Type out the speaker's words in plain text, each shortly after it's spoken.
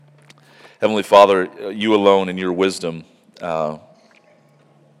Heavenly Father, you alone in your wisdom thought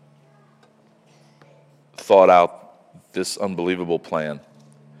out this unbelievable plan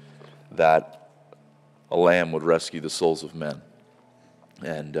that a lamb would rescue the souls of men.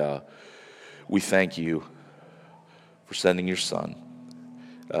 And we thank you for sending your Son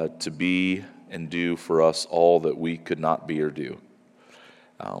to be and do for us all that we could not be or do.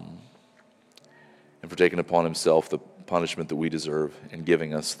 And for taking upon himself the punishment that we deserve and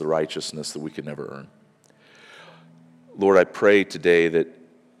giving us the righteousness that we could never earn. Lord, I pray today that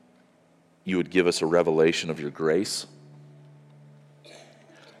you would give us a revelation of your grace.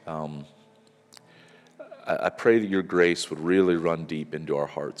 I pray that your grace would really run deep into our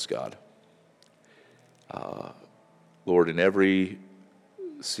hearts, God. Lord, in every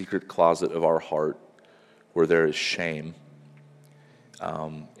secret closet of our heart where there is shame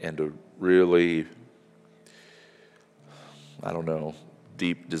and a really,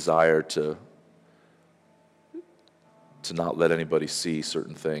 deep desire to not let anybody see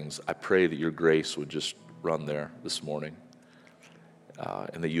certain things, I pray that your grace would just run there this morning,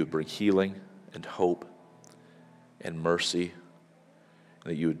 and that you would bring healing and hope and mercy,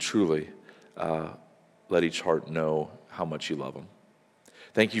 and that you would truly let each heart know how much you love them.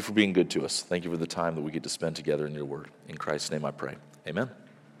 Thank you for being good to us. Thank you for the time that we get to spend together in your word. In Christ's name I pray. Amen.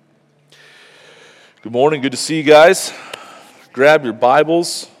 Good morning. Good to see you guys. Grab your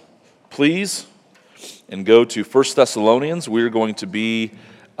Bibles, please, and go to 1 Thessalonians. We're going to be,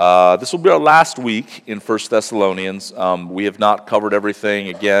 this will be our last week in 1 Thessalonians. We have not covered everything.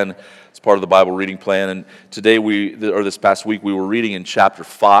 Again, it's part of the Bible reading plan. And today, this past week, we were reading in chapter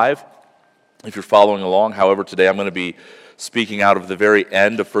 5, if you're following along. However, today I'm going to be speaking out of the very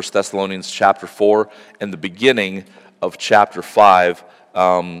end of 1 Thessalonians chapter 4 and the beginning of chapter 5,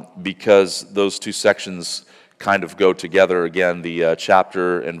 because those two sections kind of go together. Again, the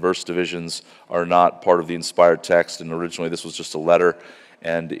chapter and verse divisions are not part of the inspired text, and originally this was just a letter,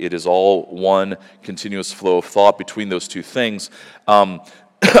 and it is all one continuous flow of thought between those two things. I'm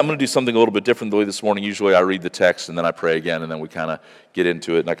going to do something a little bit different the way this morning. Usually I read the text and then I pray again, and then we kind of get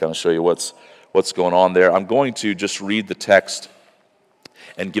into it, and I kind of show you what's going on there. I'm going to just read the text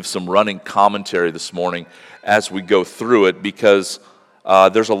and give some running commentary this morning as we go through it, because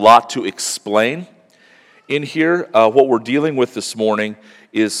there's a lot to explain in here. What we're dealing with this morning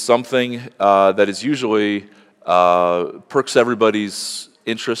is something that is usually perks everybody's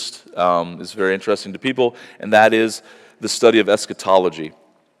interest, is very interesting to people, and that is the study of eschatology,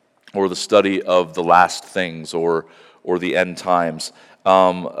 or the study of the last things, or the end times.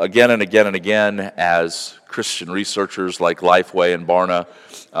 Again and again and again, as Christian researchers like Lifeway and Barna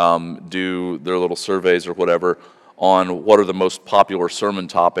do their little surveys or whatever on what are the most popular sermon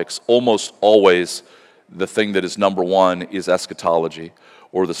topics, almost always the thing that is number one is eschatology,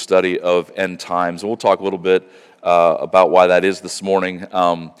 or the study of end times. And we'll talk a little bit about why that is this morning.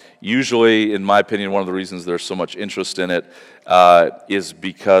 Usually, in my opinion, one of the reasons there's so much interest in it is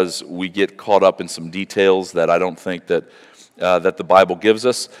because we get caught up in some details that I don't think that the Bible gives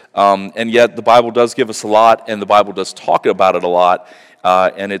us. And yet the Bible does give us a lot, and the Bible does talk about it a lot,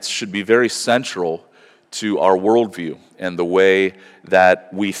 and it should be very central to our worldview and the way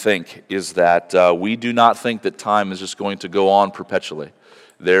that we think, is that we do not think that time is just going to go on perpetually.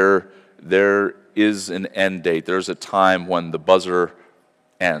 There is an end date. There's a time when the buzzer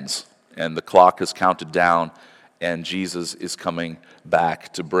ends and the clock is counted down, and Jesus is coming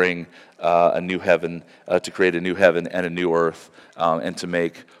back to bring a new heaven, to create a new heaven and a new earth, and to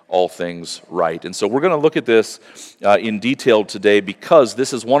make all things right. And so we're going to look at this in detail today, because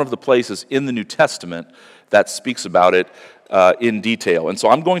this is one of the places in the New Testament that speaks about it in detail. And so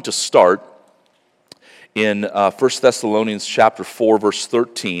I'm going to start in 1 Thessalonians chapter 4, verse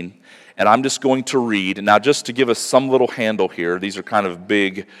 13, and I'm just going to read. Now, just to give us some little handle here, these are kind of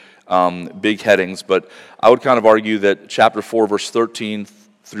big headings, but I would kind of argue that chapter 4, verse 13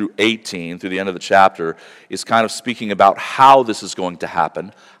 through 18, through the end of the chapter, is kind of speaking about how this is going to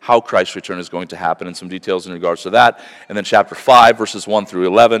happen, how Christ's return is going to happen, and some details in regards to that. And then chapter 5, verses 1 through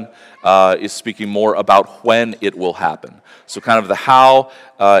 11, is speaking more about when it will happen. So kind of the how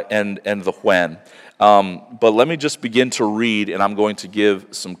and the when. But let me just begin to read, and I'm going to give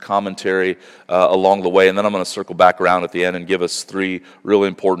some commentary along the way, and then I'm going to circle back around at the end and give us three really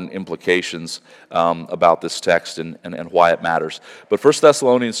important implications about this text and why it matters. But 1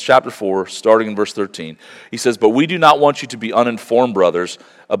 Thessalonians chapter 4, starting in verse 13, he says, "But we do not want you to be uninformed, brothers,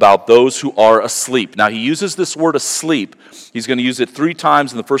 about those who are asleep. Now, he uses this word asleep. He's going to use it 3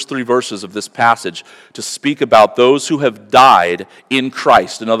 times in the first 3 verses of this passage to speak about those who have died in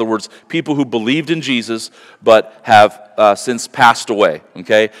Christ. In other words, people who believed in Jesus but have since passed away.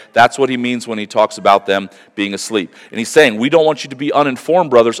 Okay? That's what he means when he talks about them being asleep. And he's saying, we don't want you to be uninformed,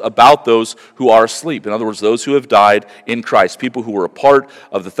 brothers, about those who are asleep. In other words, those who have died in Christ. People who were a part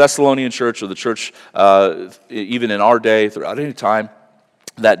of the Thessalonian church or the church even in our day, throughout any time,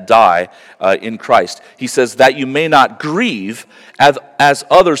 that die in Christ. He says that you may not grieve as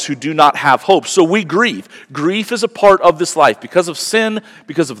others who do not have hope. So we grieve. Grief is a part of this life. Because of sin,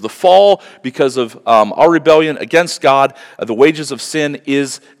 because of the fall, because of our rebellion against God, the wages of sin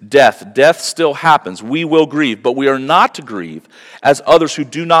is death. Death still happens. We will grieve, but we are not to grieve as others who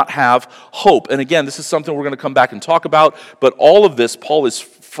do not have hope. And again, this is something we're going to come back and talk about, but all of this, Paul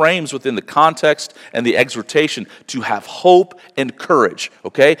frames within the context and the exhortation to have hope and courage,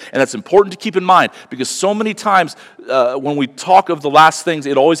 okay? And that's important to keep in mind because so many times when we talk of the last things,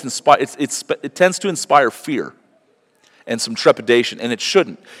 it always it tends to inspire fear and some trepidation, and it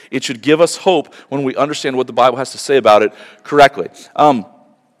shouldn't. It should give us hope when we understand what the Bible has to say about it correctly.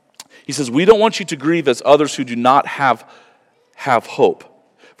 He says, we don't want you to grieve as others who do not have hope.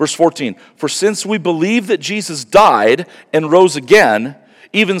 Verse 14, for since we believe that Jesus died and rose again,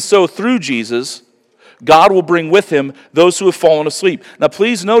 even so, through Jesus, God will bring with him those who have fallen asleep. Now,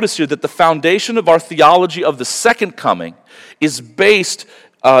 please notice here that the foundation of our theology of the second coming is based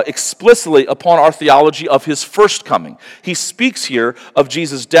explicitly upon our theology of his first coming. He speaks here of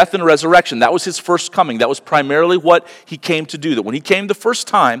Jesus' death and resurrection. That was his first coming. That was primarily what he came to do. That when he came the first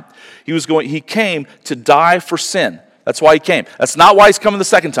time, he came to die for sin. That's why he came. That's not why he's coming the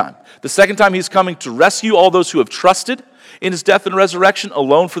second time. The second time he's coming to rescue all those who have trusted in his death and resurrection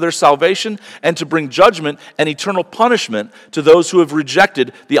alone for their salvation, and to bring judgment and eternal punishment to those who have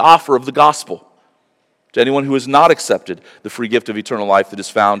rejected the offer of the gospel, to anyone who has not accepted the free gift of eternal life that is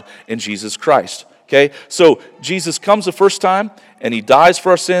found in Jesus Christ. Okay, so Jesus comes the first time, and he dies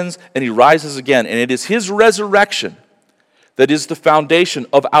for our sins, and he rises again, and it is his resurrection that is the foundation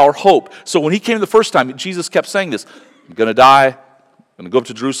of our hope. So when he came the first time, Jesus kept saying this, I'm going to die, I'm going to go up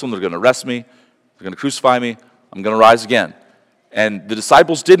to Jerusalem, they're going to arrest me, they're going to crucify me, I'm going to rise again. And the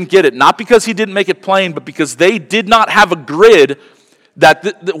disciples didn't get it, not because he didn't make it plain, but because they did not have a grid that,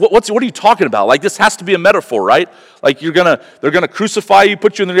 what are you talking about? Like, this has to be a metaphor, right? Like, they're going to crucify you,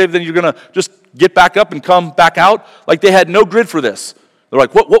 put you in the grave, then you're going to just get back up and come back out? Like, they had no grid for this. They're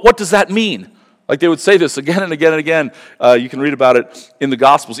like, what does that mean? Like, they would say this again and again and again. You can read about it in the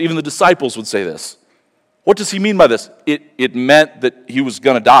Gospels. Even the disciples would say this. What does he mean by this? It meant that he was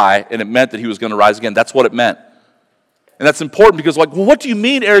going to die, and it meant that he was going to rise again. That's what it meant. And that's important because, like, well, what do you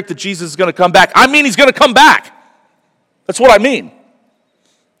mean, Eric, that Jesus is going to come back? I mean he's going to come back. That's what I mean.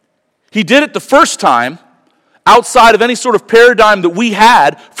 He did it the first time outside of any sort of paradigm that we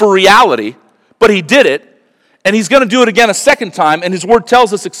had for reality, but he did it, and he's going to do it again a second time, and his word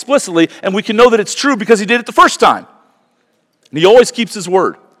tells us explicitly, and we can know that it's true because he did it the first time. And he always keeps his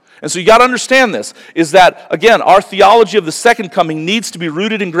word. And so you got to understand this, is that, again, our theology of the second coming needs to be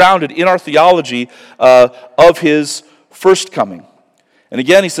rooted and grounded in our theology of his first coming. And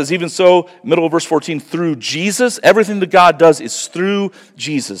again, he says, even so, middle of verse 14, through Jesus, everything that God does is through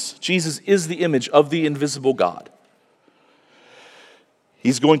Jesus. Jesus is the image of the invisible God.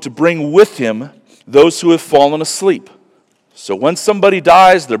 He's going to bring with him those who have fallen asleep. So when somebody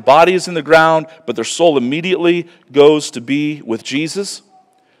dies, their body is in the ground, but their soul immediately goes to be with Jesus.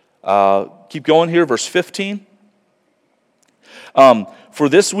 Keep going here, verse 15. For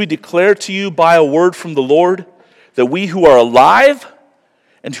this we declare to you by a word from the Lord, that we who are alive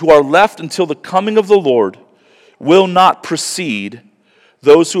and who are left until the coming of the Lord will not precede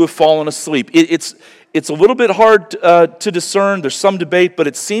those who have fallen asleep. It's a little bit hard to discern. There's some debate, but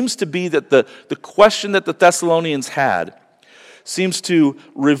it seems to be that the question that the Thessalonians had seems to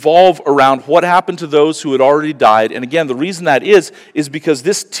revolve around what happened to those who had already died. And again, the reason that is because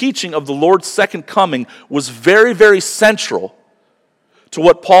this teaching of the Lord's second coming was very, very central to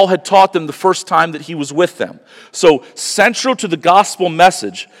what Paul had taught them the first time that he was with them. So central to the gospel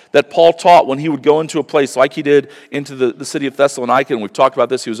message that Paul taught when he would go into a place like he did into the city of Thessalonica, and we've talked about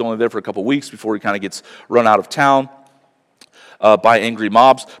this, he was only there for a couple weeks before he kind of gets run out of town by angry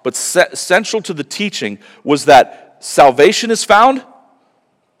mobs. But central to the teaching was that salvation is found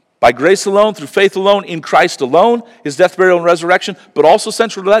by grace alone, through faith alone, in Christ alone, his death, burial, and resurrection. But also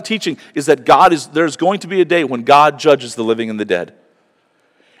central to that teaching is that there's going to be a day when God judges the living and the dead.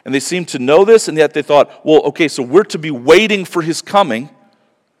 And they seemed to know this, and yet they thought, well, okay, so we're to be waiting for his coming,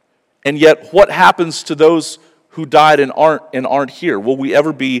 and yet what happens to those who died and aren't here? Will we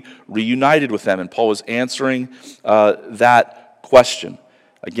ever be reunited with them? And Paul is answering that question.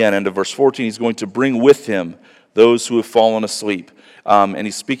 Again, end of verse 14, he's going to bring with him those who have fallen asleep. And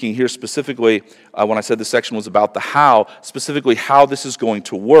he's speaking here specifically, when I said this section was about the how, specifically how this is going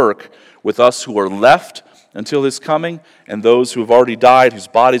to work with us who are left until his coming, and those who have already died, whose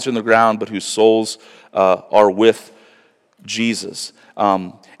bodies are in the ground, but whose souls are with Jesus.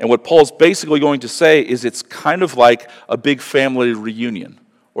 And what Paul's basically going to say is it's kind of like a big family reunion,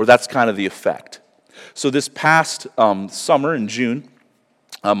 or that's kind of the effect. So this past summer in June,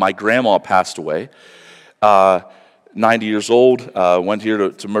 my grandma passed away. 90 years old, went here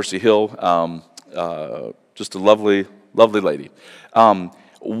to Mercy Hill, just a lovely, lovely lady.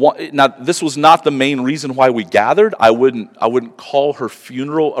 Now, this was not the main reason why we gathered. I wouldn't call her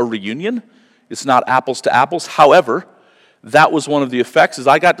funeral a reunion. It's not apples to apples. However, that was one of the effects, is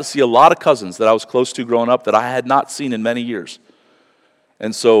I got to see a lot of cousins that I was close to growing up that I had not seen in many years.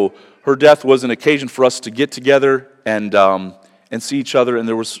 And so her death was an occasion for us to get together and see each other, and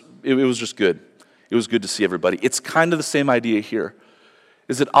it was just good. It was good to see everybody. It's kind of the same idea here,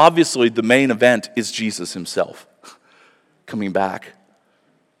 is that obviously the main event is Jesus himself coming back.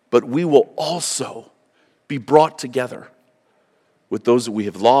 But we will also be brought together with those that we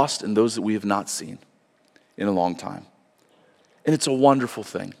have lost and those that we have not seen in a long time. And it's a wonderful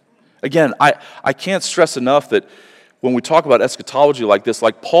thing. Again, I can't stress enough that when we talk about eschatology like this,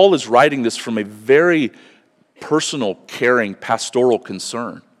 like Paul is writing this from a very personal, caring, pastoral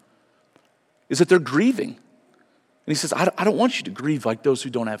concern, is that they're grieving. And he says, I don't want you to grieve like those who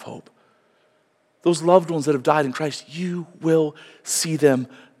don't have hope. Those loved ones that have died in Christ, you will see them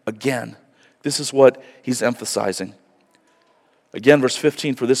again. This is what he's emphasizing. Again, verse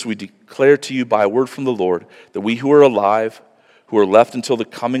 15, for this we declare to you by a word from the Lord, that we who are alive, who are left until the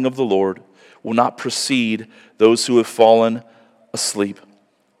coming of the Lord, will not precede those who have fallen asleep.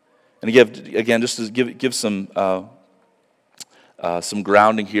 And again, just to give some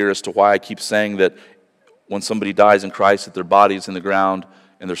grounding here as to why I keep saying that when somebody dies in Christ, that their body is in the ground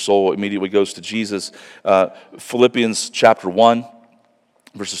and their soul immediately goes to Jesus. Philippians chapter 1,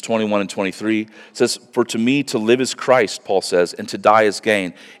 verses 21 and 23 says, for to me to live is Christ, Paul says, and to die is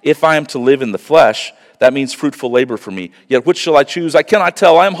gain. If I am to live in the flesh, that means fruitful labor for me. Yet which shall I choose? I cannot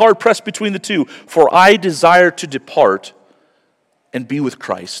tell. I am hard pressed between the two. For I desire to depart and be with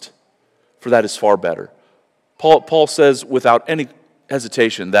Christ, for that is far better. Paul says without any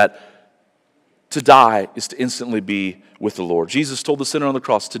hesitation that to die is to instantly be with the Lord. Jesus told the sinner on the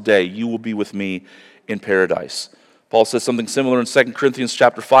cross, today you will be with me in paradise. Paul says something similar in 2 Corinthians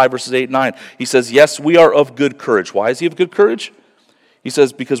chapter 5, verses 8 and 9. He says, yes, we are of good courage. Why is he of good courage? He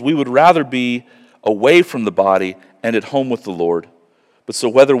says, because we would rather be away from the body and at home with the Lord. But so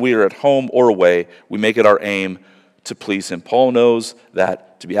whether we are at home or away, we make it our aim to please him. Paul knows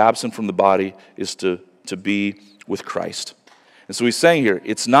that to be absent from the body is to be with Christ. And so he's saying here,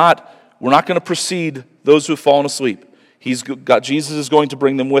 we're not going to precede those who have fallen asleep. Jesus is going to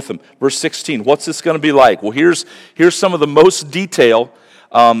bring them with him. Verse 16, what's this going to be like? Well, here's some of the most detail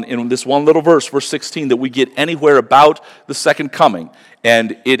in this one little verse, verse 16, that we get anywhere about the second coming.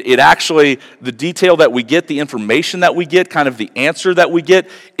 And it actually, the detail that we get, the information that we get, kind of the answer that we get,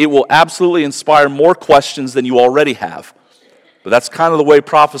 it will absolutely inspire more questions than you already have. But that's kind of the way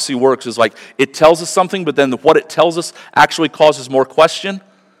prophecy works, is like it tells us something, but then what it tells us actually causes more question.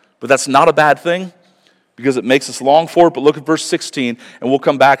 But that's not a bad thing, because it makes us long for it. But look at verse 16, and we'll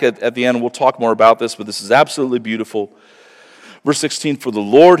come back at the end and we'll talk more about this, but this is absolutely beautiful. Verse 16, for the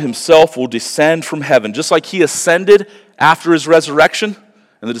Lord himself will descend from heaven, just like he ascended after his resurrection,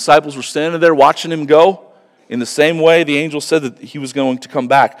 and the disciples were standing there watching him go. In the same way, the angel said that he was going to come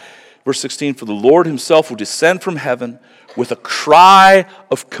back. Verse 16, for the Lord himself will descend from heaven with a cry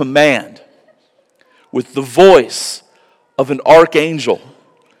of command, with the voice of an archangel,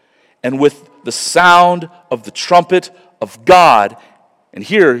 and with the sound of the trumpet of God. And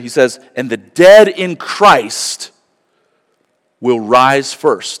here he says, and the dead in Christ will rise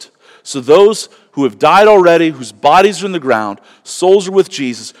first. So those who have died already, whose bodies are in the ground, souls are with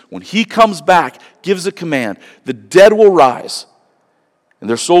Jesus, when he comes back, gives a command, the dead will rise, and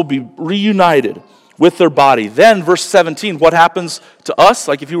their soul will be reunited with their body. Then, verse 17, what happens to us?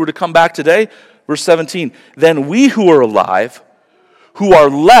 Like if you were to come back today, verse 17, then we who are alive, who are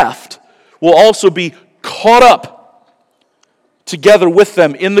left, will also be caught up together with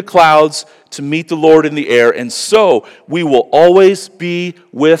them in the clouds to meet the Lord in the air, and so we will always be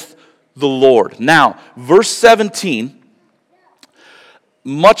with the Lord. Now, verse 17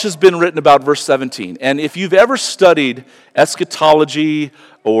 much has been written about verse 17. And if you've ever studied eschatology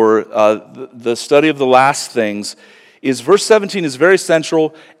or the study of the last things, is verse 17 is very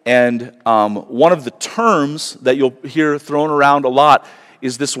central, and one of the terms that you'll hear thrown around a lot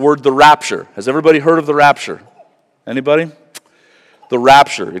is this word, the rapture. Has everybody heard of the rapture? Anybody? The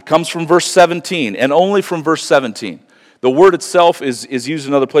rapture. It comes from verse 17, and only from verse 17. The word itself is used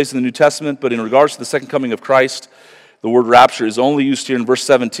in other places in the New Testament, but in regards to the second coming of Christ, the word rapture is only used here in verse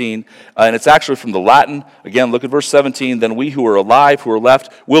 17, and it's actually from the Latin. Again, look at verse 17. Then we who are alive, who are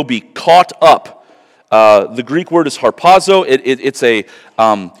left, will be caught up. The Greek word is harpazo.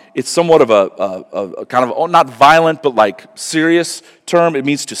 It's somewhat of a kind of not violent, but like serious term. It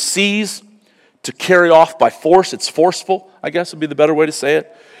means to seize, to carry off by force. It's forceful, I guess would be the better way to say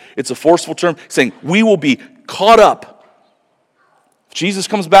it. It's a forceful term saying we will be caught up. If Jesus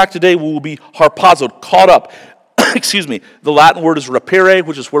comes back today, we will be harpazoed, caught up. Excuse me. The Latin word is rapere,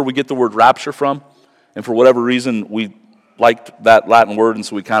 which is where we get the word rapture from. And for whatever reason, we liked that Latin word, and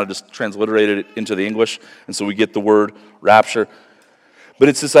so we kind of just transliterated it into the English, and so we get the word rapture. But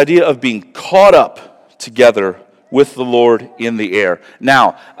it's this idea of being caught up together with the Lord in the air.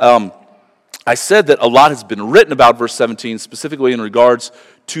 Now, I said that a lot has been written about verse 17, specifically in regards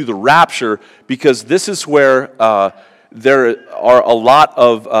to the rapture, because this is where there are a lot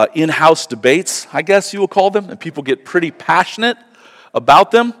of in-house debates, I guess you will call them, and people get pretty passionate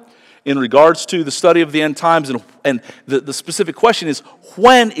about them in regards to the study of the end times. And the specific question is,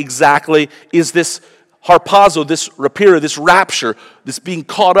 when exactly is this harpazo, this rapira, this rapture, this being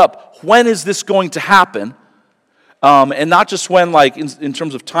caught up, when is this going to happen? And not just when, like, in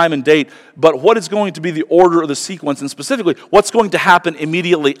terms of time and date, but what is going to be the order of the sequence, and specifically, what's going to happen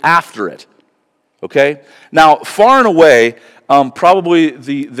immediately after it. Okay? Now, far and away, probably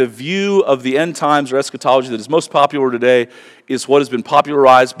the view of the end times or eschatology that is most popular today is what has been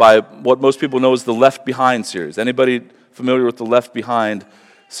popularized by what most people know as the Left Behind series. Anybody familiar with the Left Behind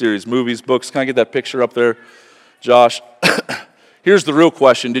series? Movies, books? Can I get that picture up there, Josh? Here's the real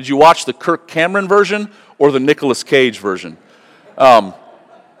question. Did you watch the Kirk Cameron version or the Nicolas Cage version? Oh,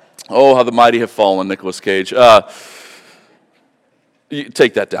 how the mighty have fallen, Nicolas Cage. You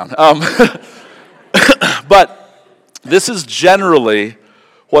take that down. But this is generally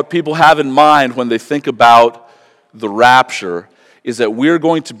what people have in mind when they think about the rapture, is that we're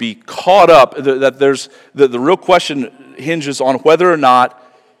going to be caught up, that there's the real question hinges on whether or not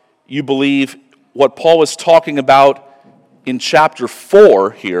you believe what Paul is talking about in chapter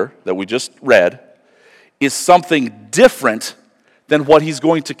 4 here, that we just read, is something different than what he's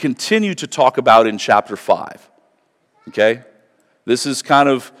going to continue to talk about in chapter 5. Okay? This is kind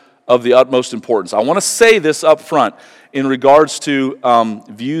of the utmost importance. I want to say this up front in regards to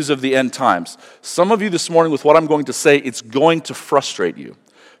views of the end times. Some of you this morning, with what I'm going to say, it's going to frustrate you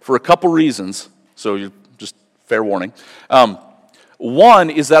for a couple reasons, so you're just fair warning. One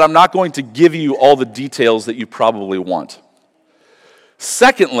is that I'm not going to give you all the details that you probably want.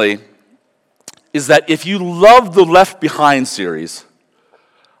 Secondly, is that if you love the Left Behind series,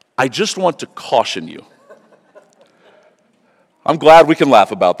 I just want to caution you. I'm glad we can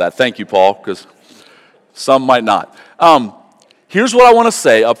laugh about that. Thank you, Paul, because some might not. Here's what I want to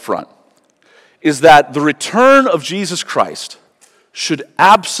say up front, is that the return of Jesus Christ should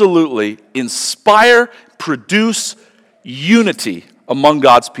absolutely inspire, produce unity among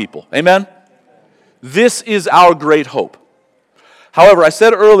God's people. Amen? This is our great hope. However, I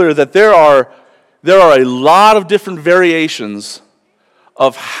said earlier that there are a lot of different variations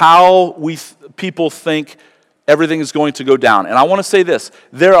of how people think everything is going to go down. And I want to say this.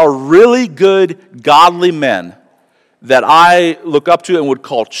 There are really good, godly men that I look up to and would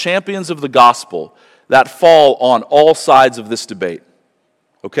call champions of the gospel that fall on all sides of this debate.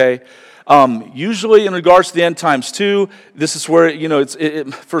 Okay? Usually in regards to the end times too, this is where,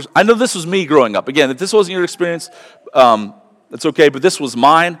 first, I know this was me growing up. Again, if this wasn't your experience, it's okay, but this was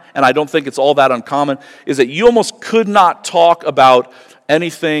mine, and I don't think it's all that uncommon, is that you almost could not talk about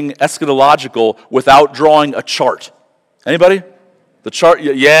anything eschatological without drawing a chart. Anybody? The chart?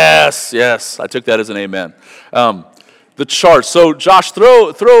 Yes, I took that as an amen. The chart. So, Josh, throw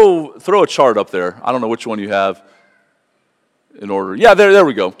a chart up there. I don't know which one you have in order. Yeah, there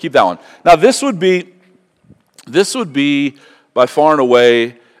we go. Keep that one. Now, this would be by far and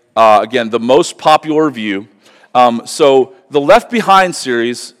away, again, the most popular view. So, the Left Behind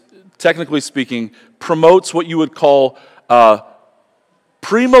series, technically speaking, promotes what you would call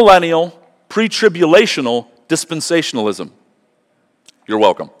premillennial, pre-tribulational dispensationalism. You're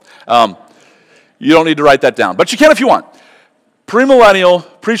welcome. You don't need to write that down, but you can if you want. Premillennial,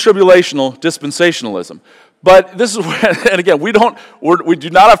 pre-tribulational dispensationalism. But this is where, and again, we do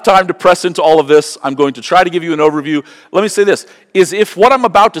not have time to press into all of this. I'm going to try to give you an overview. Let me say this, is if what I'm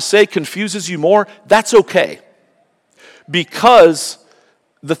about to say confuses you more, that's okay. Because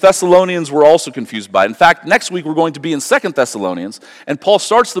the Thessalonians were also confused by it. In fact, next week we're going to be in 2 Thessalonians, and Paul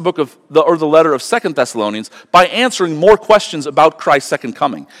starts the letter of 2 Thessalonians by answering more questions about Christ's second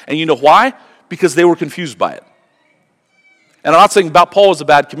coming. And you know why? Because they were confused by it. And I'm not saying about Paul is a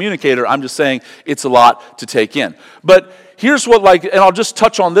bad communicator, I'm just saying it's a lot to take in. But here's what, and I'll just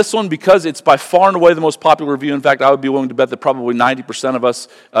touch on this one because it's by far and away the most popular view. In fact, I would be willing to bet that probably 90% of us,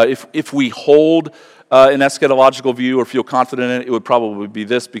 if we hold an eschatological view or feel confident in it, it would probably be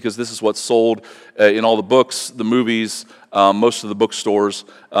this, because this is what's sold in all the books, the movies, most of the bookstores,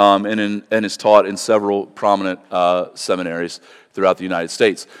 and is taught in several prominent seminaries throughout the United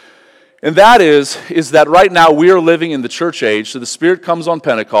States. And that is that right now we are living in the church age. So the Spirit comes on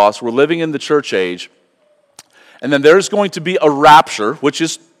Pentecost. We're living in the church age. And then there's going to be a rapture, which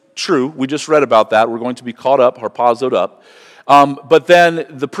is true. We just read about that. We're going to be caught up, harpazoed up. But then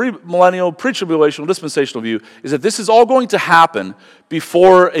the premillennial, pre-tribulational, dispensational view is that this is all going to happen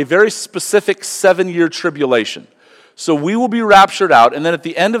before a very specific 7-year tribulation. So we will be raptured out, and then at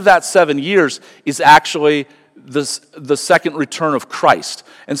the end of that 7 years is actually the second return of Christ.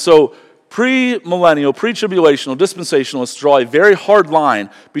 And so premillennial, pre-tribulational, dispensationalists draw a very hard line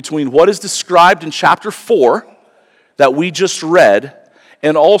between what is described in chapter 4 that we just read,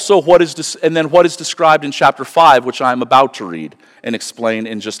 and also what is described in chapter 5, which I'm about to read and explain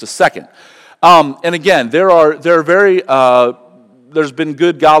in just a second. And again, there's been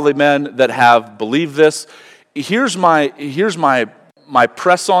good, godly men that have believed this. Here's my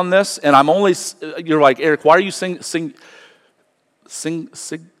press on this, and you're like, Eric, why are you signaling?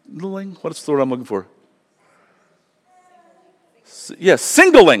 What's the word I'm looking for? Yes,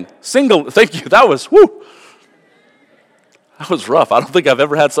 singling. Thank you. That was rough. I don't think I've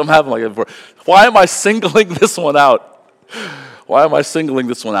ever had something happen like that before. Why am I singling this one out?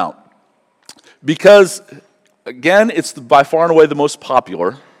 Because, again, it's by far and away the most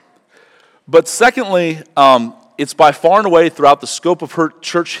popular. But secondly, it's by far and away throughout the scope of her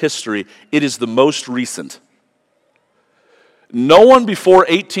church history, it is the most recent. No one before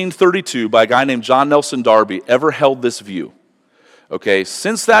 1832, by a guy named John Nelson Darby, ever held this view. Okay,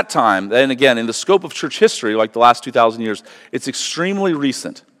 since that time, and again, in the scope of church history, like the last 2,000 years, it's extremely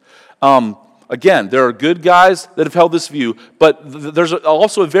recent. Again, there are good guys that have held this view, but there's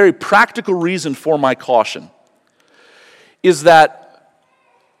also a very practical reason for my caution, is that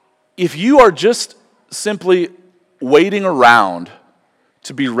if you are just simply waiting around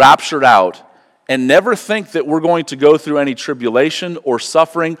to be raptured out and never think that we're going to go through any tribulation or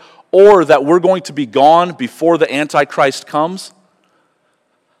suffering, or that we're going to be gone before the Antichrist comes,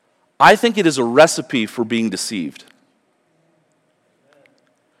 I think it is a recipe for being deceived.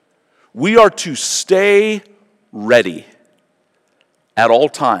 We are to stay ready at all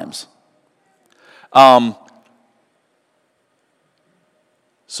times. So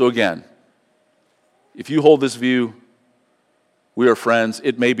again, if you hold this view, we are friends.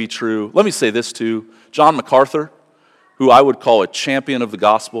 It may be true. Let me say this too. John MacArthur, who I would call a champion of the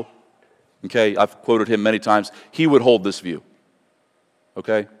gospel, okay, I've quoted him many times, he would hold this view,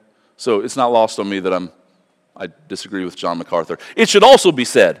 okay? So it's not lost on me that I disagree with John MacArthur. It should also be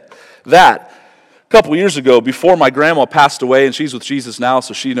said that a couple years ago, before my grandma passed away, and she's with Jesus now,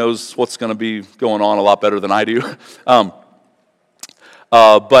 so she knows what's going to be going on a lot better than I do,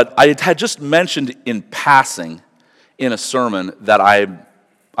 but I had just mentioned in passing in a sermon that I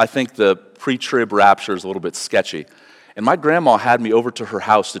think the pre-trib rapture is a little bit sketchy. And my grandma had me over to her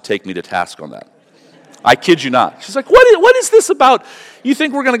house to take me to task on that. I kid you not. She's like, what is this about? You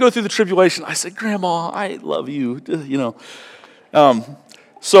think we're going to go through the tribulation? I said, Grandma, I love you, you know.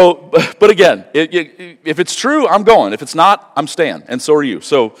 But again, if it's true, I'm going. If it's not, I'm staying, and so are you.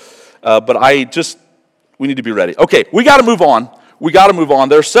 So, we need to be ready. Okay, we got to move on.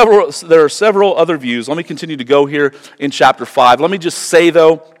 There are several other views. Let me continue to go here in chapter 5. Let me just say,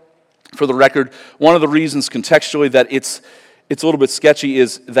 though, for the record, one of the reasons contextually that it's a little bit sketchy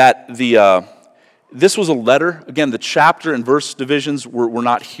is that this was a letter. Again, the chapter and verse divisions were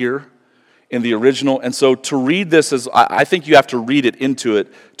not here in the original. And so to read this, I think you have to read it into it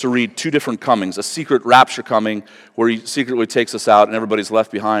to read two different comings. A secret rapture coming where he secretly takes us out and everybody's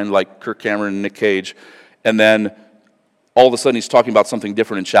left behind like Kirk Cameron and Nick Cage. And then all of a sudden he's talking about something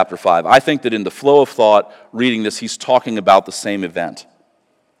different in chapter 5. I think that in the flow of thought, reading this, he's talking about the same event.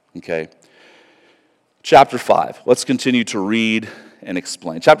 Okay. Chapter 5. Let's continue to read and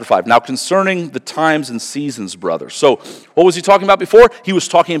explain. Chapter 5. Now concerning the times and seasons, brothers. So what was he talking about before? He was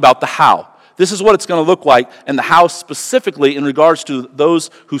talking about the how. This is what it's going to look like, and the how specifically in regards to those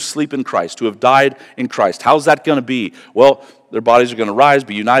who sleep in Christ, who have died in Christ. How's that going to be? Well, their bodies are going to rise,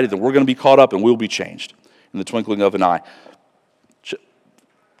 be united, and we're going to be caught up, and we'll be changed in the twinkling of an eye.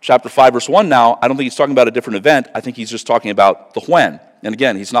 Chapter 5, verse 1 now, I don't think he's talking about a different event. I think he's just talking about the when. And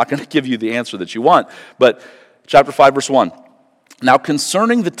again, he's not going to give you the answer that you want. But chapter 5, verse 1. Now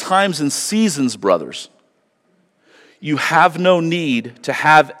concerning the times and seasons, brothers, you have no need to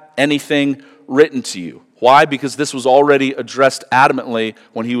have anything written to you. Why? Because this was already addressed adamantly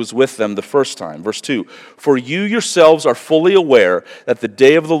when he was with them the first time. Verse 2, for you yourselves are fully aware that the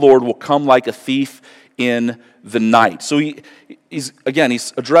day of the Lord will come like a thief in the night. So he's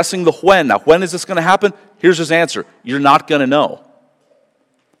addressing the when. Now, when is this going to happen? Here's his answer. You're not going to know.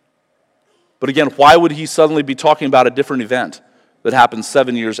 But again, why would he suddenly be talking about a different event that happened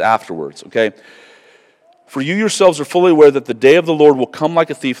 7 years afterwards? Okay. For you yourselves are fully aware that the day of the Lord will come like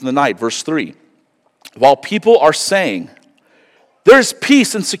a thief in the night. Verse 3. While people are saying, there's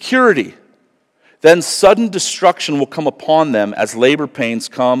peace and security, then sudden destruction will come upon them as labor pains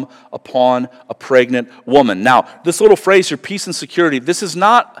come upon a pregnant woman. Now, this little phrase here, peace and security, this is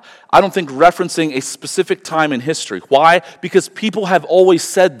not, I don't think, referencing a specific time in history. Why? Because people have always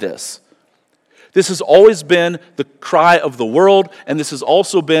said this. This has always been the cry of the world, and this has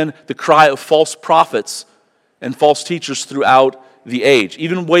also been the cry of false prophets and false teachers throughout the age,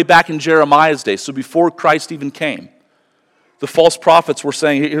 even way back in Jeremiah's day, so before Christ even came. The false prophets were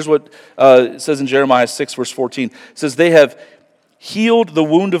saying, here's what it says in Jeremiah 6, verse 14. It says, they have healed the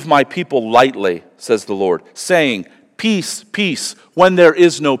wound of my people lightly, says the Lord, saying, peace, peace, when there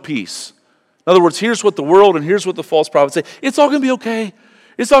is no peace. In other words, here's what the world and here's what the false prophets say. It's all going to be okay.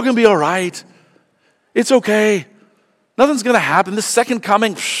 It's all going to be all right. It's okay. Nothing's going to happen. The second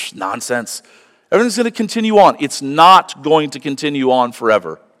coming, nonsense. Everything's going to continue on. It's not going to continue on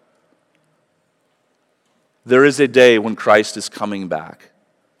forever. There is a day when Christ is coming back.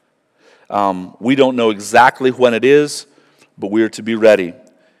 We don't know exactly when it is, but we are to be ready.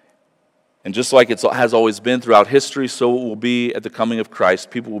 And just like it has always been throughout history, so it will be at the coming of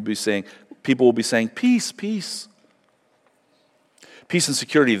Christ. People will be saying, peace, peace. Peace and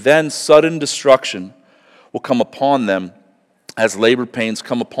security. Then sudden destruction will come upon them as labor pains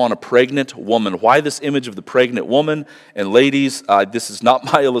come upon a pregnant woman. Why this image of the pregnant woman? And ladies, this is not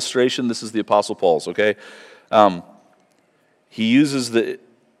my illustration. This is the Apostle Paul's, okay? He uses the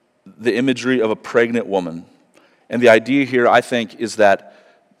imagery of a pregnant woman. And the idea here, I think, is that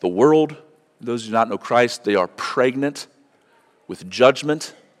the world, those who do not know Christ, they are pregnant with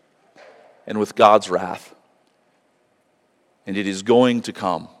judgment and with God's wrath. And it is going to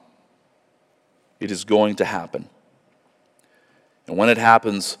come. It is going to happen. And when it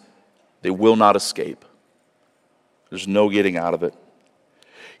happens, they will not escape. There's no getting out of it.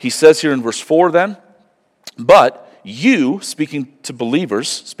 He says here in verse 4 then, but you, speaking to believers,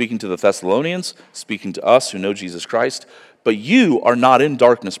 speaking to the Thessalonians, speaking to us who know Jesus Christ, but you are not in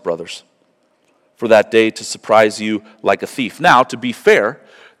darkness, brothers, for that day to surprise you like a thief. Now, to be fair,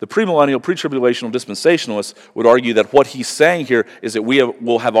 the premillennial, pre-tribulational dispensationalists would argue that what he's saying here is that we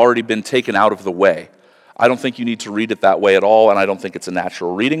will have already been taken out of the way. I don't think you need to read it that way at all, and I don't think it's a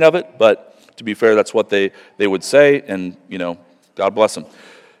natural reading of it, but to be fair, that's what they would say, and, God bless them.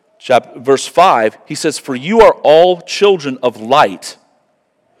 Verse 5, he says, for you are all children of light,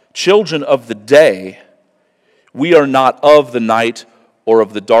 children of the day. We are not of the night or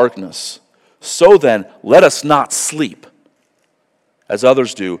of the darkness. So then, let us not sleep, as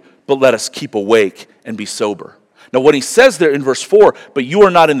others do, but let us keep awake and be sober. Now, what he says there in verse 4, but you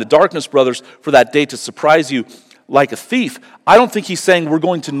are not in the darkness, brothers, for that day to surprise you like a thief, I don't think he's saying we're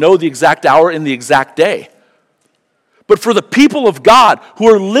going to know the exact hour and the exact day. But for the people of God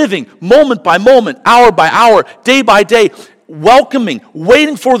who are living moment by moment, hour by hour, day by day, welcoming,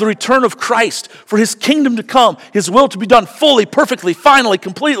 waiting for the return of Christ, for his kingdom to come, his will to be done fully, perfectly, finally,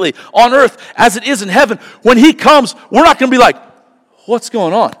 completely on earth as it is in heaven, when he comes, we're not going to be like, what's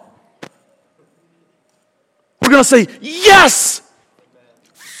going on? We're going to say, yes,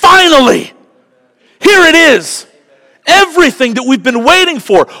 finally, here it is. Everything that we've been waiting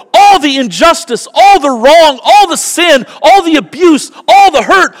for, all the injustice, all the wrong, all the sin, all the abuse, all the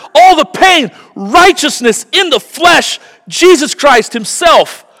hurt, all the pain, righteousness in the flesh, Jesus Christ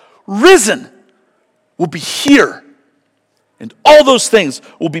himself, risen, will be here. And all those things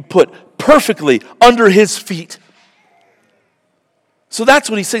will be put perfectly under his feet. So that's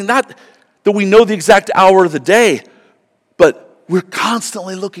what he's saying, not that we know the exact hour of the day, but we're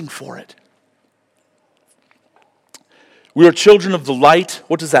constantly looking for it. We are children of the light.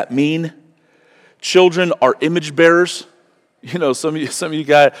 What does that mean? Children are image bearers. You know, some of you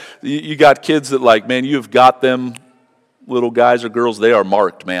guys, you got kids that like, man, you've got them little guys or girls, they are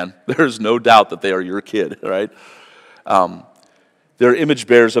marked, man. There's no doubt that they are your kid, right? They're image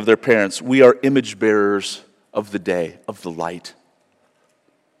bearers of their parents. We are image bearers of the day, of the light,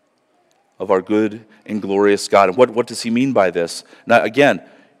 of our good and glorious God. And what does he mean by this? Now, again,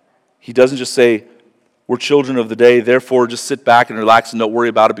 he doesn't just say, we're children of the day, therefore just sit back and relax and don't worry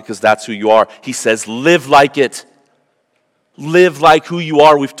about it because that's who you are. He says, live like it. Live like who you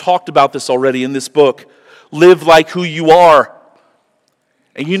are. We've talked about this already in this book. Live like who you are.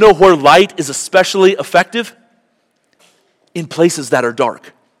 And you know where light is especially effective? In places that are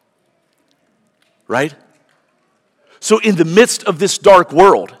dark. Right? So in the midst of this dark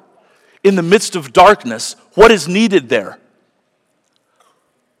world, in the midst of darkness, what is needed there?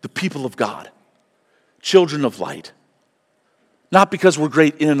 The people of God. Children of light. Not because we're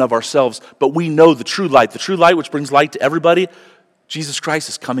great in and of ourselves, but we know the true light which brings light to everybody. Jesus Christ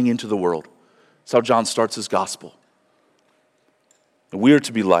is coming into the world. That's how John starts his gospel. And we are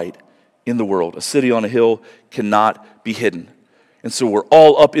to be light in the world. A city on a hill cannot be hidden. And so we're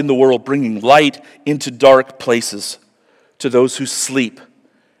all up in the world bringing light into dark places to those who sleep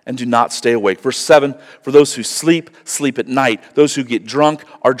and do not stay awake. Verse 7, for those who sleep, sleep at night. Those who get drunk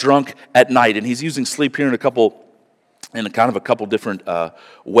are drunk at night. And he's using sleep here in a couple different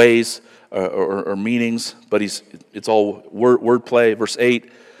ways or meanings, but it's all wordplay. Verse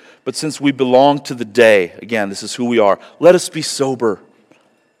 8, but since we belong to the day, again, this is who we are, let us be sober,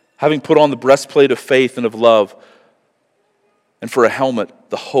 having put on the breastplate of faith and of love, and for a helmet,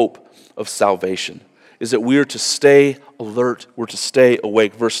 the hope of salvation. Is that we are to stay alert, we're to stay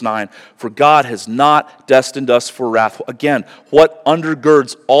awake. Verse 9, for God has not destined us for wrath. Again, what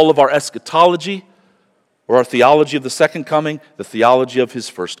undergirds all of our eschatology, or our theology of the second coming, the theology of his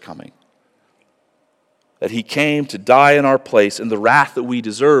first coming. That he came to die in our place, and the wrath that we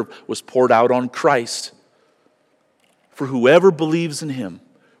deserve was poured out on Christ. For whoever believes in him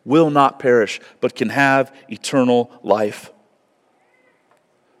will not perish, but can have eternal life.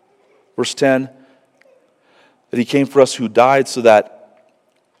 Verse 10, that he came for us who died so that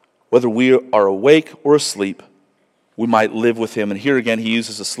whether we are awake or asleep, we might live with him. And here again, he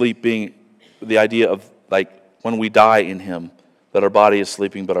uses asleep being the idea of like when we die in him, that our body is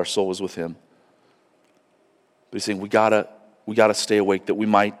sleeping, but our soul is with him. But he's saying we gotta stay awake that we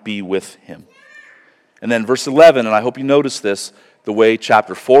might be with him. And then verse 11, and I hope you notice this, the way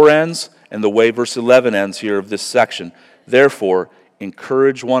chapter 4 ends and the way verse 11 ends here of this section. Therefore,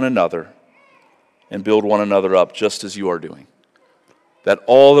 encourage one another and build one another up, just as you are doing. That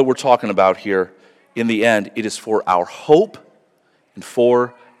all that we're talking about here, in the end, it is for our hope and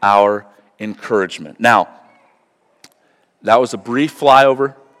for our encouragement. Now, that was a brief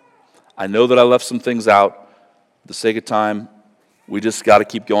flyover. I know that I left some things out. For the sake of time, we just got to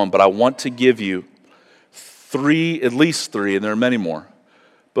keep going. But I want to give you at least three, and there are many more,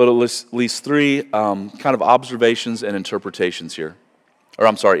 but at least three kind of observations and interpretations here.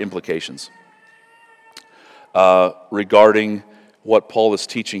 Implications. Regarding what Paul is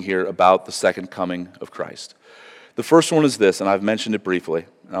teaching here about the second coming of Christ. The first one is this, and I've mentioned it briefly,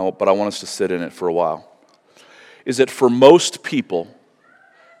 but I want us to sit in it for a while, is that for most people,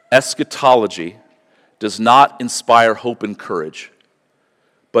 eschatology does not inspire hope and courage,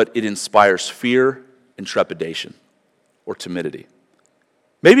 but it inspires fear and trepidation or timidity.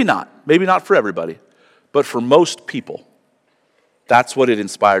 Maybe not for everybody, but for most people, that's what it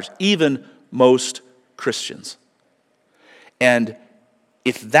inspires, even most Christians. And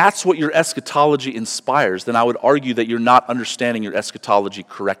if that's what your eschatology inspires, then I would argue that you're not understanding your eschatology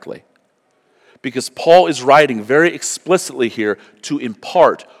correctly. Because Paul is writing very explicitly here to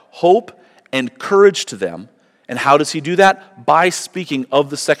impart hope and courage to them. And how does he do that? By speaking of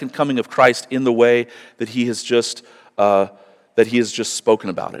the second coming of Christ in the way that he has just spoken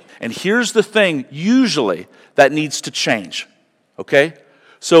about it. And here's the thing, usually, that needs to change. Okay?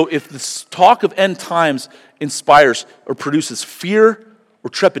 So if this talk of end times inspires or produces fear or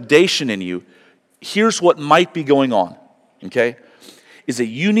trepidation in you, here's what might be going on, okay? Is that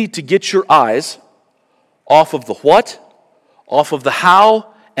you need to get your eyes off of the what, off of the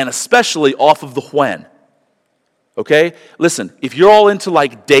how, and especially off of the when, okay? Listen, if you're all into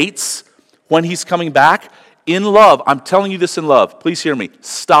like dates when he's coming back, in love, I'm telling you this in love, please hear me,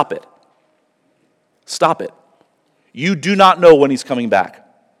 stop it. Stop it. You do not know when he's coming back.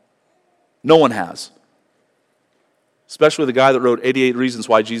 No one has. Especially the guy that wrote 88 Reasons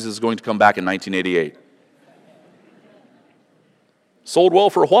Why Jesus is Going to Come Back in 1988. Sold well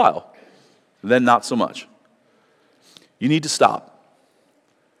for a while, then not so much. You need to stop.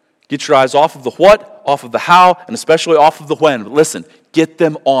 Get your eyes off of the what, off of the how, and especially off of the when. But listen, get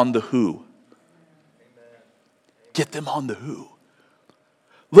them on the who. Get them on the who.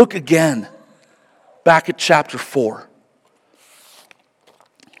 Look again back at chapter 4.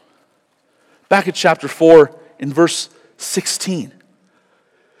 Back at chapter 4 in verse 16.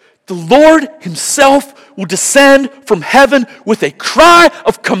 The Lord himself will descend from heaven with a cry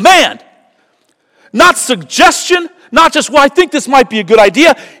of command. Not suggestion, not just, well, I think this might be a good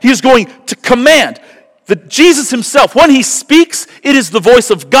idea. He is going to command. That Jesus himself, when he speaks, it is the voice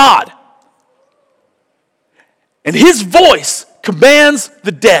of God. And his voice commands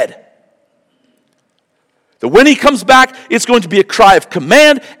the dead. That when he comes back, it's going to be a cry of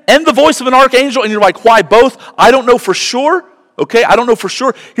command and the voice of an archangel. And you're like, why both? I don't know for sure. Okay, I don't know for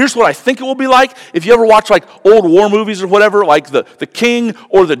sure. Here's what I think it will be like. If you ever watch like old war movies or whatever, like the king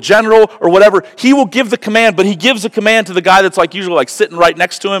or the general or whatever, he will give the command, but he gives the command to the guy that's like usually like sitting right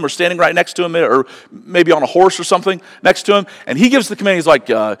next to him or standing right next to him or maybe on a horse or something next to him. And he gives the command. He's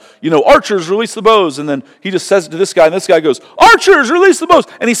like, archers, release the bows. And then he just says it to this guy, and this guy goes, archers, release the bows.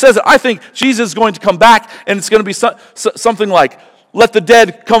 And he says it. I think Jesus is going to come back, and it's going to be something like, let the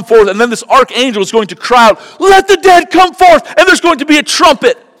dead come forth. And then this archangel is going to cry out, let the dead come forth. And there's going to be a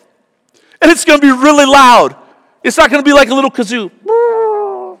trumpet. And it's going to be really loud. It's not going to be like a little kazoo.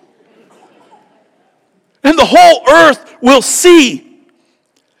 And the whole earth will see.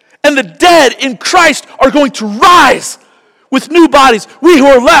 And the dead in Christ are going to rise with new bodies. We who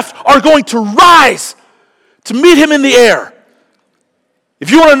are left are going to rise to meet him in the air. If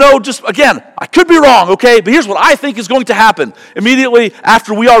you want to know, just again, I could be wrong, okay? But here's what I think is going to happen immediately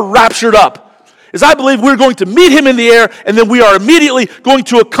after we are raptured up. Is I believe we're going to meet him in the air, and then we are immediately going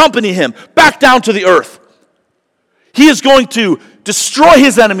to accompany him back down to the earth. He is going to destroy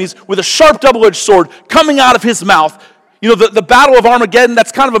his enemies with a sharp double-edged sword coming out of his mouth. You know, the battle of Armageddon,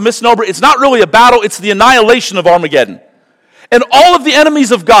 that's kind of a misnomer. It's not really a battle, it's the annihilation of Armageddon. And all of the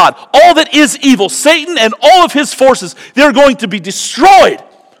enemies of God, all that is evil, Satan and all of his forces, they're going to be destroyed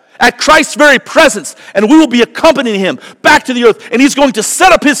at Christ's very presence. And we will be accompanying him back to the earth. And he's going to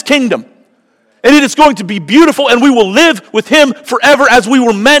set up his kingdom. And it is going to be beautiful. And we will live with him forever as we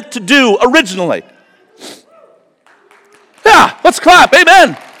were meant to do originally. Yeah, let's clap.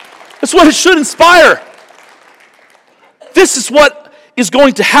 Amen. That's what it should inspire. This is what is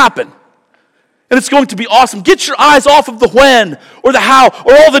going to happen. And it's going to be awesome. Get your eyes off of the when or the how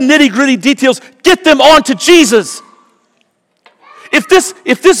or all the nitty-gritty details. Get them onto Jesus. If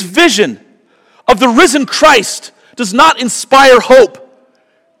this vision of the risen Christ does not inspire hope,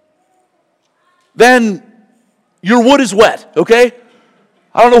 then your wood is wet, okay?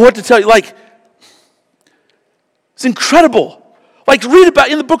 I don't know what to tell you. Like, it's incredible. Like, read about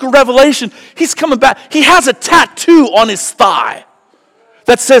in the book of Revelation, he's coming back. He has a tattoo on his thigh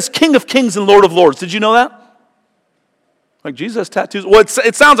that says King of Kings and Lord of Lords. Did you know that? Like Jesus has tattoos. Well, it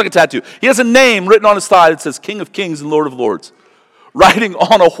sounds like a tattoo. He has a name written on his thigh that says King of Kings and Lord of Lords. Riding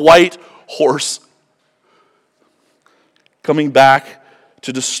on a white horse. Coming back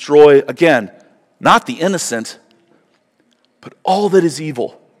to destroy, again, not the innocent, but all that is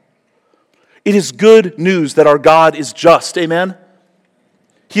evil. It is good news that our God is just. Amen?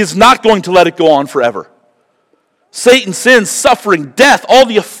 He is not going to let it go on forever. Satan, sin, suffering, death, all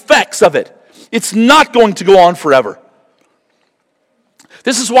the effects of it. It's not going to go on forever.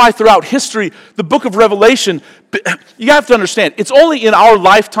 This is why throughout history, the book of Revelation, you have to understand, it's only in our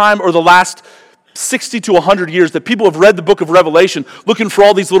lifetime or the last 60 to 100 years that people have read the book of Revelation looking for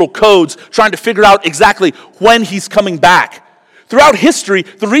all these little codes, trying to figure out exactly when he's coming back. Throughout history,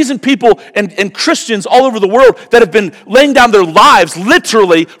 the reason people and Christians all over the world that have been laying down their lives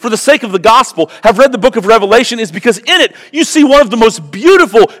literally for the sake of the gospel have read the book of Revelation is because in it you see one of the most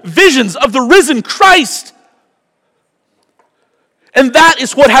beautiful visions of the risen Christ. And that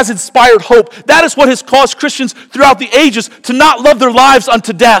is what has inspired hope. That is what has caused Christians throughout the ages to not love their lives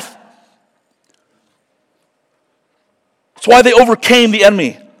unto death. That's why they overcame the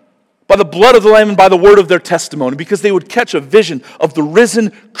enemy. By the blood of the Lamb and by the word of their testimony, because they would catch a vision of the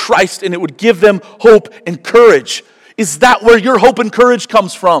risen Christ and it would give them hope and courage. Is that where your hope and courage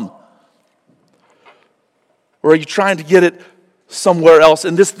comes from? Or are you trying to get it somewhere else?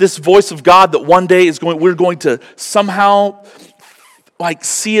 And this voice of God that one day we're going to somehow like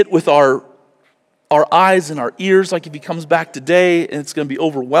see it with our eyes and our ears, like if he comes back today and it's going to be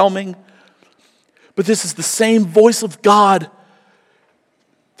overwhelming. But this is the same voice of God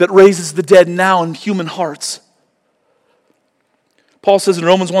that raises the dead now in human hearts. Paul says in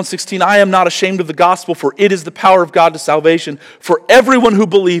Romans 1:16, I am not ashamed of the gospel, for it is the power of God to salvation for everyone who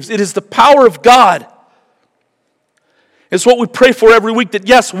believes. It is the power of God. It's what we pray for every week, that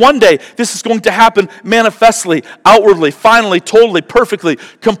yes, one day this is going to happen manifestly, outwardly, finally, totally, perfectly,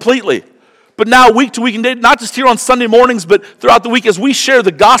 completely. But now, week to week and day, not just here on Sunday mornings, but throughout the week as we share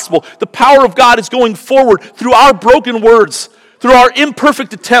the gospel, the power of God is going forward through our broken words, through our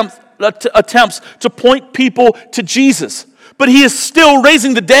imperfect attempts to point people to Jesus. But he is still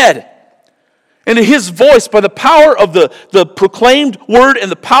raising the dead. And his voice, by the power of the proclaimed word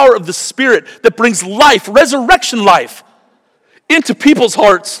and the power of the Spirit that brings life, resurrection life, into people's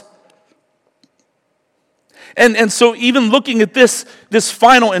hearts. And so even looking at this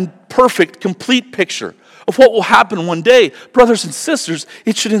final and perfect, complete picture of what will happen one day, brothers and sisters,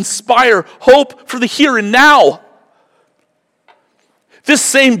 it should inspire hope for the here and now. This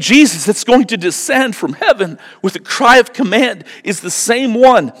same Jesus that's going to descend from heaven with a cry of command is the same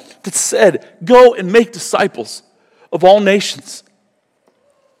one that said, "Go and make disciples of all nations."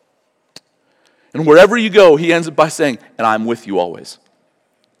 And wherever you go, he ends it by saying, "And I'm with you always,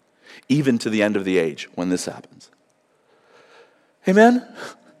 even to the end of the age," when this happens. Amen?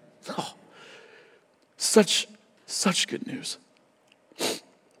 Oh, such good news.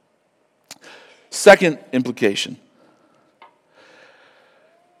 Second implication.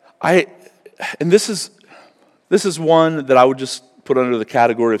 And this is one that I would just put under the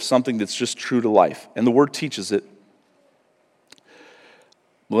category of something that's just true to life. And the Word teaches it.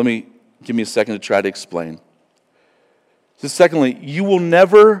 Give me a second to try to explain. So secondly, you will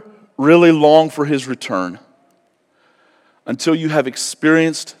never really long for his return until you have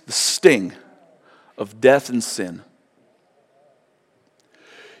experienced the sting of death and sin.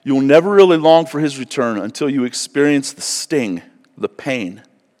 You will never really long for his return until you experience the sting, the pain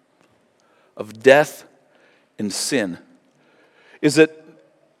of death and sin. It's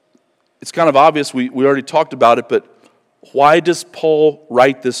kind of obvious, we already talked about it, but why does Paul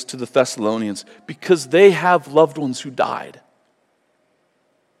write this to the Thessalonians? Because they have loved ones who died.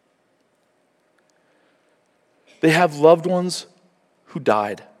 They have loved ones who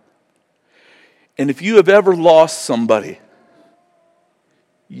died. And if you have ever lost somebody,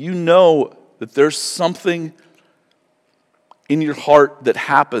 you know that there's something in your heart that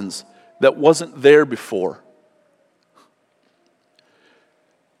happens that wasn't there before.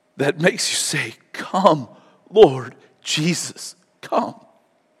 That makes you say, "Come, Lord Jesus, come."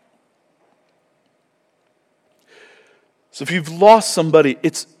 So if you've lost somebody,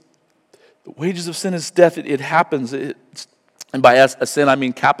 the wages of sin is death. It happens. And by a sin, I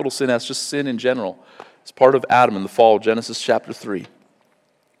mean capital sin. That's just sin in general. It's part of Adam in the fall, Genesis chapter 3.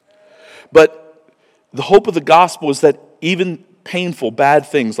 But the hope of the gospel is that even painful, bad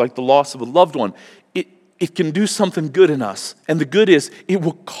things like the loss of a loved one, it can do something good in us. And the good is, it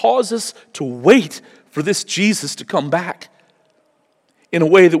will cause us to wait for this Jesus to come back in a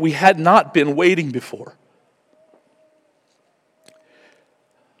way that we had not been waiting before.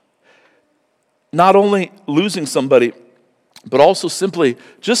 Not only losing somebody, but also simply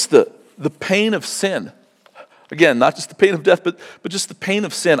just the pain of sin. Again, not just the pain of death, but just the pain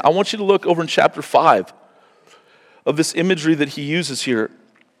of sin. I want you to look over in chapter 5 of this imagery that he uses here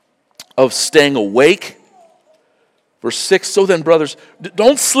of staying awake. Verse 6, "So then, brothers,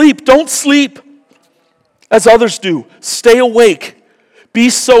 don't sleep as others do. Stay awake.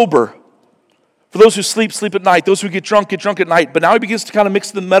 Be sober. For those who sleep, sleep at night. Those who get drunk at night." But now he begins to kind of mix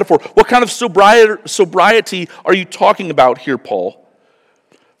the metaphor. What kind of sobriety are you talking about here, Paul?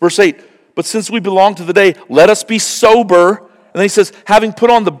 Verse 8, "But since we belong to the day, let us be sober." And then he says, "Having put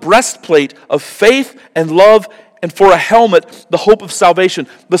on the breastplate of faith and love, and for a helmet, the hope of salvation."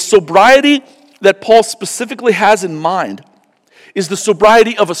 The sobriety that Paul specifically has in mind is the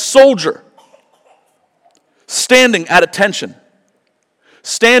sobriety of a soldier standing at attention,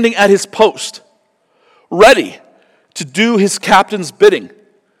 standing at his post, ready to do his captain's bidding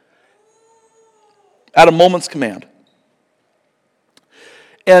at a moment's command.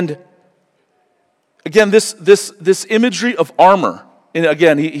 And again, this imagery of armor, and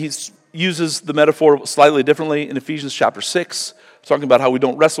again, he uses the metaphor slightly differently in Ephesians chapter 6, talking about how we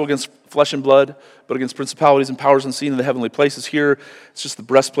don't wrestle against flesh and blood, but against principalities and powers unseen in the heavenly places. Here, it's just the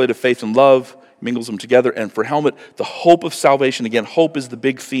breastplate of faith and love, mingles them together. And for helmet, the hope of salvation. Again, hope is the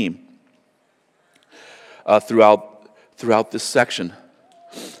big theme throughout this section.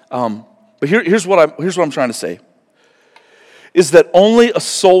 But here's what I'm trying to say, is that only a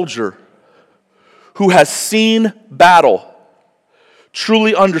soldier who has seen battle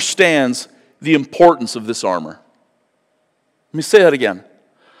truly understands the importance of this armor. Let me say that again.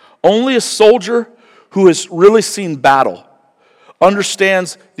 Only a soldier who has really seen battle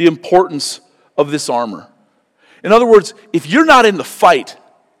understands the importance of this armor. In other words, if you're not in the fight,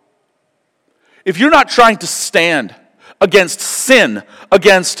 if you're not trying to stand against sin,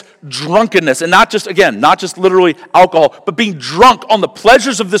 against drunkenness, and not just literally alcohol, but being drunk on the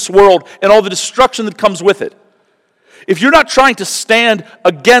pleasures of this world and all the destruction that comes with it. If you're not trying to stand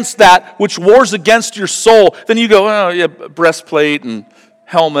against that which wars against your soul, then you go, oh yeah, breastplate and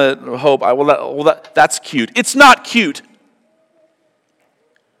helmet, hope. That's cute. It's not cute.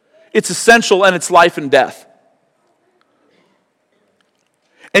 It's essential, and it's life and death.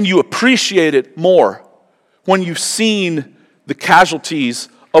 And you appreciate it more when you've seen the casualties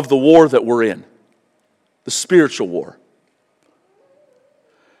of the war that we're in, the spiritual war.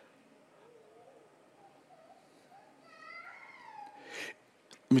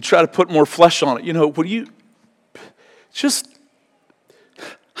 Let me try to put more flesh on it. When you just,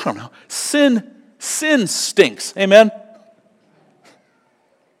 I don't know, sin stinks. Amen?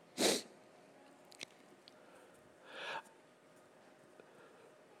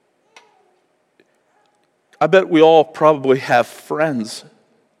 I bet we all probably have friends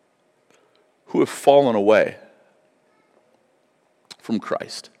who have fallen away from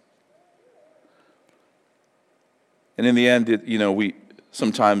Christ. And in the end,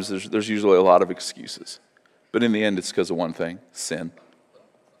 sometimes there's usually a lot of excuses. But in the end, it's because of one thing: sin.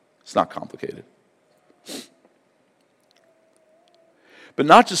 It's not complicated. But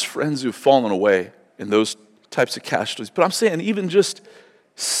not just friends who've fallen away in those types of casualties, but I'm saying even just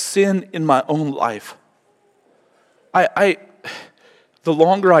sin in my own life. The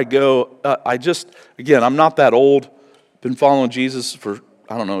longer I go, I'm not that old. Been following Jesus for,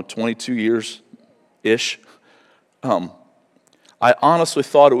 22 years-ish. I honestly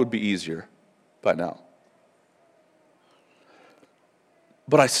thought it would be easier by now.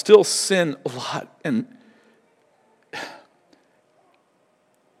 But I still sin a lot. And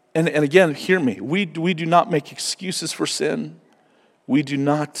again, hear me. We do not make excuses for sin. We do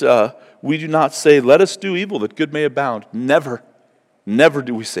not say, let us do evil that good may abound. Never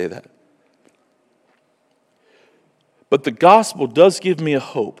do we say that. But the gospel does give me a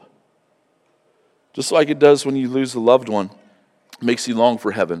hope. Just like it does when you lose a loved one. It makes you long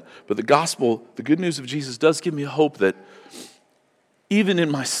for heaven. But the gospel, the good news of Jesus, does give me a hope that even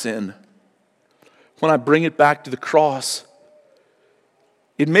in my sin, when I bring it back to the cross,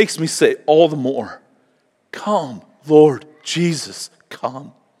 it makes me say all the more, come, Lord Jesus,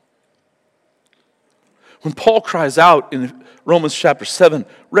 come. When Paul cries out in Romans chapter 7,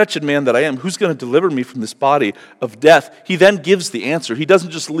 wretched man that I am, who's going to deliver me from this body of death? He then gives the answer. He doesn't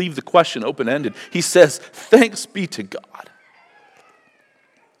just leave the question open-ended. He says, thanks be to God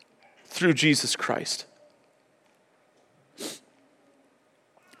through Jesus Christ.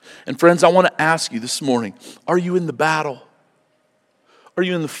 And friends, I want to ask you this morning, are you in the battle? Are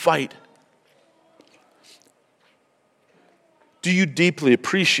you in the fight? Do you deeply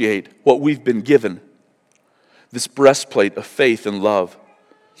appreciate what we've been given? This breastplate of faith and love,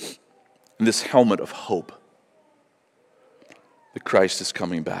 and this helmet of hope that Christ is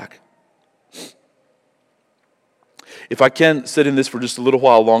coming back. If I can sit in this for just a little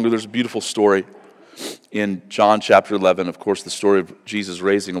while longer, there's a beautiful story in John chapter 11, of course, the story of Jesus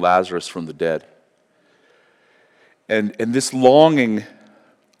raising Lazarus from the dead. And this longing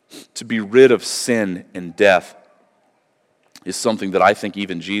to be rid of sin and death is something that I think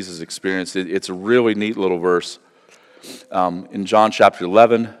even Jesus experienced. It's a really neat little verse. In John chapter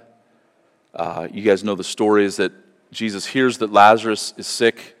 11, you guys know the story is that Jesus hears that Lazarus is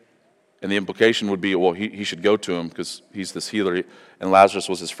sick, and the implication would be, well, he should go to him because he's this healer, and Lazarus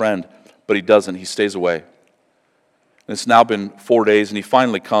was his friend, but he doesn't. He stays away. And it's now been 4 days, and he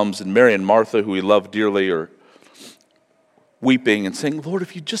finally comes, and Mary and Martha, who he loved dearly, are weeping and saying, Lord,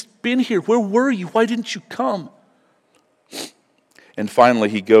 if you'd just been here, where were you? Why didn't you come? And finally,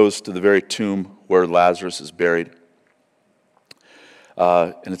 he goes to the very tomb where Lazarus is buried.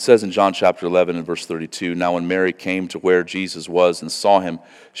 And it says in John chapter 11 and verse 32, now when Mary came to where Jesus was and saw him,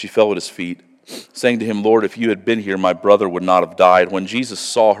 she fell at his feet, saying to him, Lord, if you had been here, my brother would not have died. When Jesus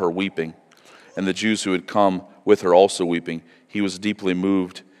saw her weeping, and the Jews who had come with her also weeping, he was deeply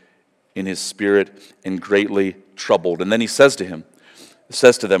moved in his spirit and greatly troubled. And then he says to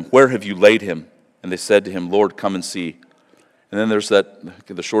them, where have you laid him? And they said to him, Lord, come and see. And then there's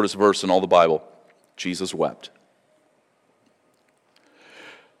the shortest verse in all the Bible. Jesus wept.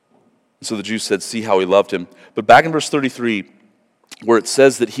 So the Jews said, see how he loved him. But back in verse 33, where it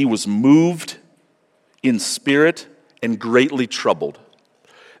says that he was moved in spirit and greatly troubled.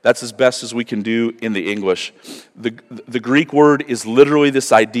 That's as best as we can do in the English. The Greek word is literally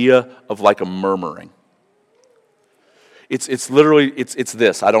this idea of like a murmuring. It's literally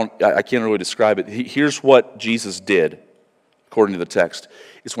this. I can't really describe it. Here's what Jesus did, according to the text.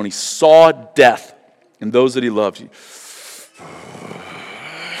 It's when he saw death and those that he loved.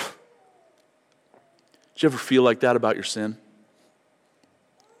 Did you ever feel like that about your sin?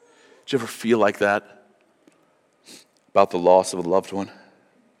 Did you ever feel like that about the loss of a loved one?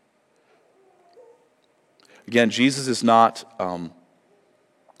 Again, Jesus is not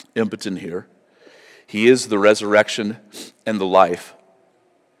impotent here. He is the resurrection and the life.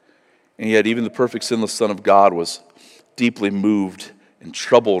 And yet even the perfect sinless Son of God was deeply moved and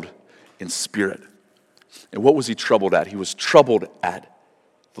troubled in spirit. And what was he troubled at? He was troubled at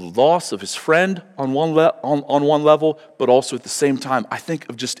the loss of his friend on one level, but also at the same time, I think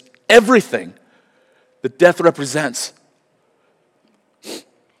of just everything that death represents.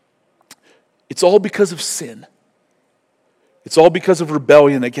 It's all because of sin. It's all because of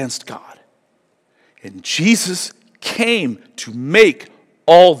rebellion against God. And Jesus came to make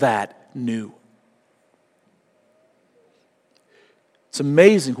all that new. It's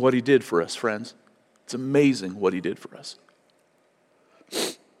amazing what he did for us, friends. It's amazing what he did for us.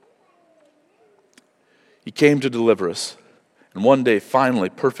 He came to deliver us. And one day, finally,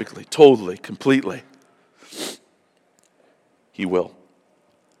 perfectly, totally, completely, he will.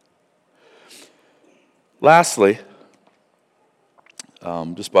 Lastly,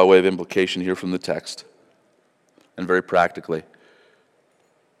 just by way of implication here from the text, and very practically,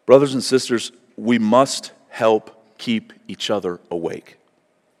 brothers and sisters, we must help keep each other awake.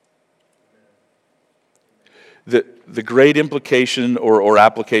 The great implication or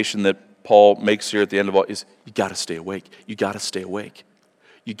application that Paul makes here at the end of all is you got to stay awake. You got to stay awake.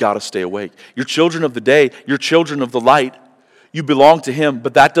 You got to stay awake. You're children of the day. You're children of the light. You belong to him,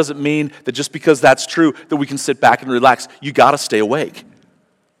 but that doesn't mean that just because that's true that we can sit back and relax. You got to stay awake.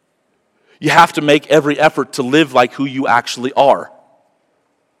 You have to make every effort to live like who you actually are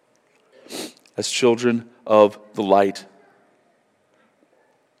as children of the light.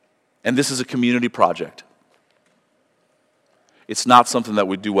 And this is a community project. It's not something that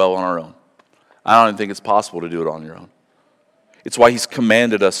we do well on our own. I don't even think it's possible to do it on your own. It's why he's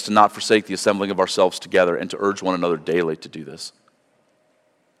commanded us to not forsake the assembling of ourselves together and to urge one another daily to do this.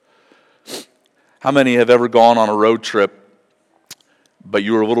 How many have ever gone on a road trip, but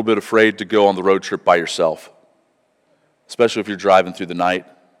you were a little bit afraid to go on the road trip by yourself? Especially if you're driving through the night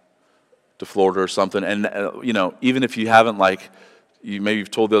to Florida or something. And, even if you haven't, maybe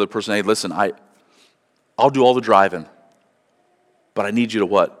you've told the other person, hey, listen, I'll do all the driving. But I need you to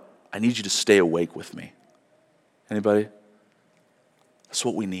what? I need you to stay awake with me. Anybody? That's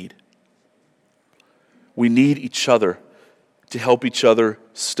what we need. We need each other to help each other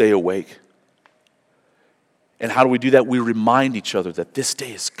stay awake. And how do we do that? We remind each other that this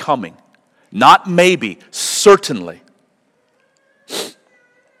day is coming. Not maybe, certainly.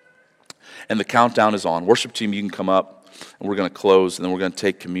 And the countdown is on. Worship team, you can come up, and we're going to close, and then we're going to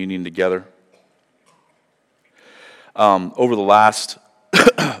take communion together. Over the last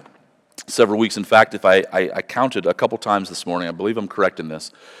several weeks, in fact, if I counted a couple times this morning, I believe I'm correct in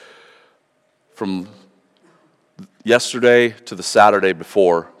this, from yesterday to the Saturday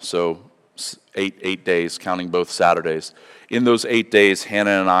before, so eight days, counting both Saturdays. In those 8 days,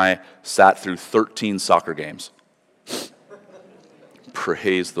 Hannah and I sat through 13 soccer games.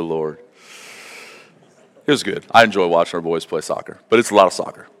 Praise the Lord. It was good. I enjoy watching our boys play soccer, but it's a lot of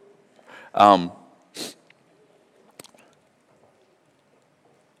soccer.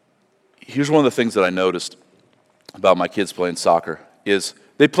 Here's one of the things that I noticed about my kids playing soccer is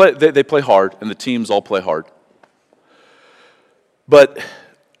they play hard, and the teams all play hard. But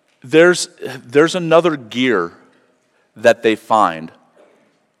there's another gear that they find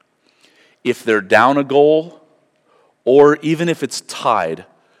if they're down a goal, or even if it's tied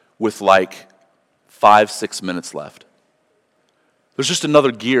with 5-6 minutes left. There's just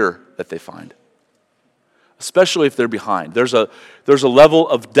another gear that they find. Especially if they're behind. There's a level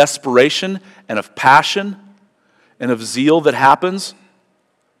of desperation and of passion and of zeal that happens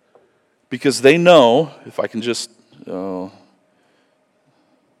because they know, if I can just,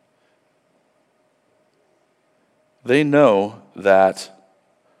 they know that,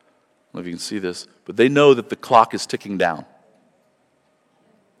 I don't know if you can see this, but they know that the clock is ticking down.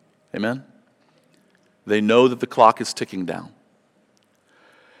 Amen? They know that the clock is ticking down.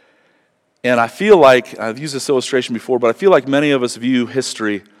 And I feel like, I've used this illustration before, but I feel like many of us view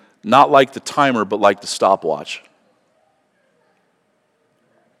history not like the timer, but like the stopwatch.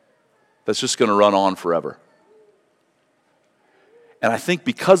 That's just going to run on forever. And I think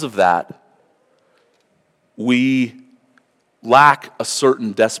because of that, we lack a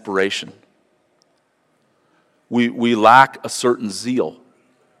certain desperation. We lack a certain zeal.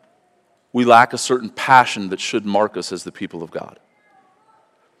 We lack a certain passion that should mark us as the people of God.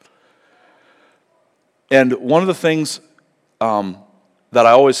 And one of the things that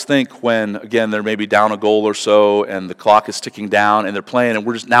I always think when, again, they're maybe down a goal or so and the clock is ticking down and they're playing and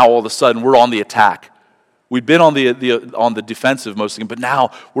we're just now all of a sudden we're on the attack. We've been on the defensive most of the game, but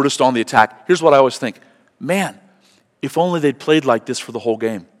now we're just on the attack. Here's what I always think. Man, if only they'd played like this for the whole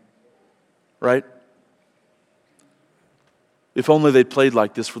game. Right? If only they'd played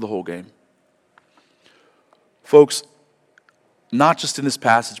like this for the whole game. Folks, not just in this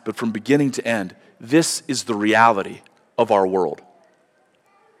passage, but from beginning to end, this is the reality of our world.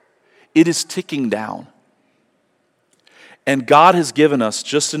 It is ticking down. And God has given us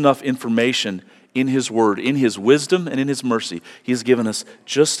just enough information in His Word, in His wisdom and in His mercy. He has given us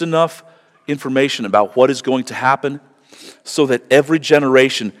just enough information about what is going to happen so that every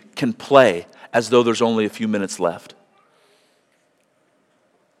generation can play as though there's only a few minutes left.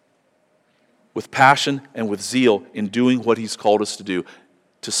 With passion and with zeal in doing what He's called us to do,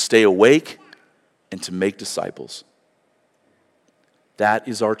 to stay awake and to make disciples. That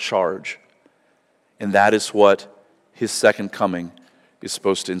is our charge, and that is what His second coming is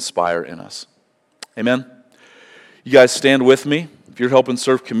supposed to inspire in us. Amen? You guys stand with me. If you're helping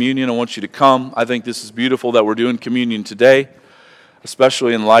serve communion, I want you to come. I think this is beautiful that we're doing communion today,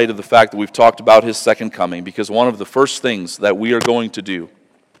 especially in light of the fact that we've talked about His second coming, because one of the first things that we are going to do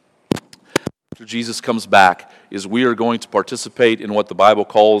after Jesus comes back is we are going to participate in what the Bible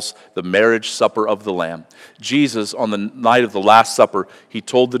calls the marriage supper of the Lamb. Jesus, on the night of the Last Supper, He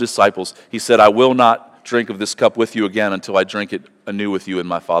told the disciples, He said, I will not drink of this cup with you again until I drink it anew with you in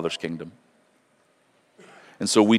my Father's kingdom. And so we